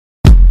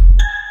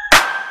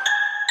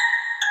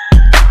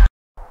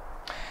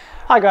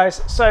Hi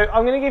guys, so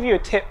I'm going to give you a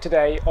tip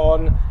today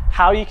on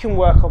how you can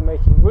work on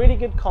making really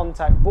good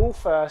contact ball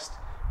first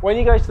when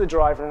you go to the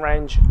driving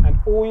range, and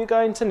all you're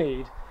going to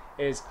need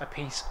is a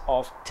piece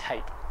of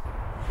tape.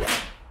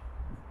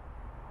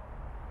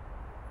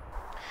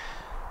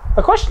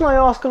 A question I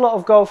ask a lot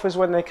of golfers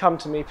when they come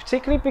to me,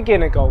 particularly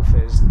beginner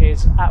golfers,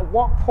 is at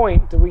what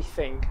point do we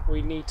think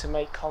we need to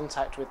make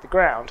contact with the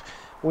ground?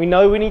 We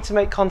know we need to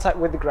make contact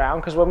with the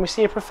ground because when we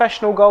see a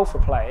professional golfer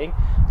playing,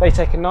 they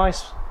take a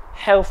nice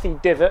healthy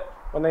divot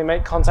when they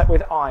make contact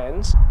with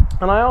irons.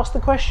 And I ask the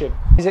question,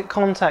 is it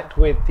contact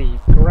with the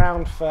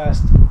ground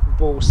first,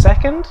 ball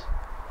second,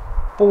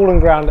 ball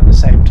and ground at the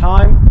same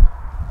time,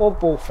 or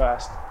ball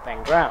first,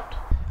 then ground?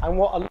 And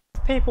what a lot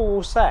of people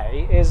will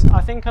say is,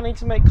 I think I need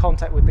to make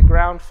contact with the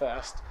ground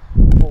first,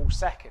 ball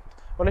second.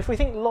 Well, if we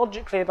think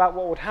logically about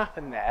what would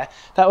happen there,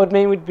 that would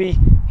mean we'd be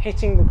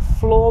hitting the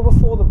floor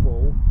before the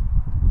ball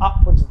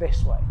upwards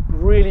this way,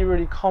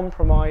 really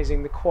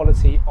compromising the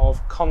quality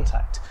of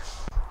contact.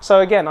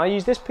 So again, I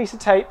use this piece of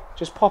tape,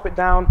 just pop it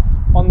down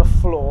on the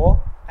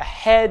floor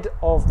ahead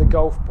of the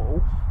golf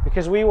ball,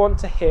 because we want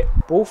to hit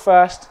ball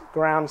first,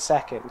 ground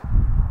second.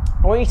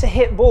 I want you to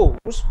hit balls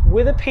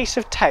with a piece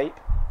of tape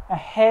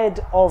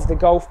ahead of the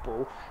golf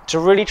ball to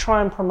really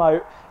try and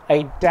promote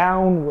a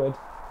downward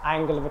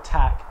angle of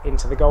attack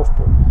into the golf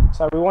ball.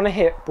 So we want to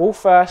hit ball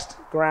first,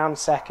 ground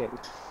second.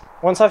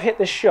 Once I've hit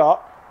this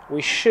shot,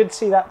 we should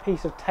see that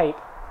piece of tape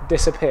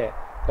disappear.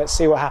 Let's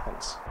see what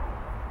happens.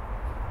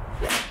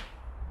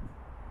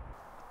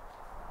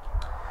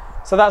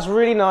 So that's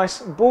really nice,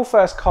 ball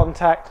first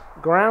contact,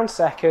 ground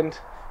second.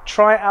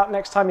 Try it out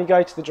next time you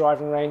go to the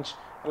driving range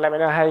and let me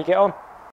know how you get on.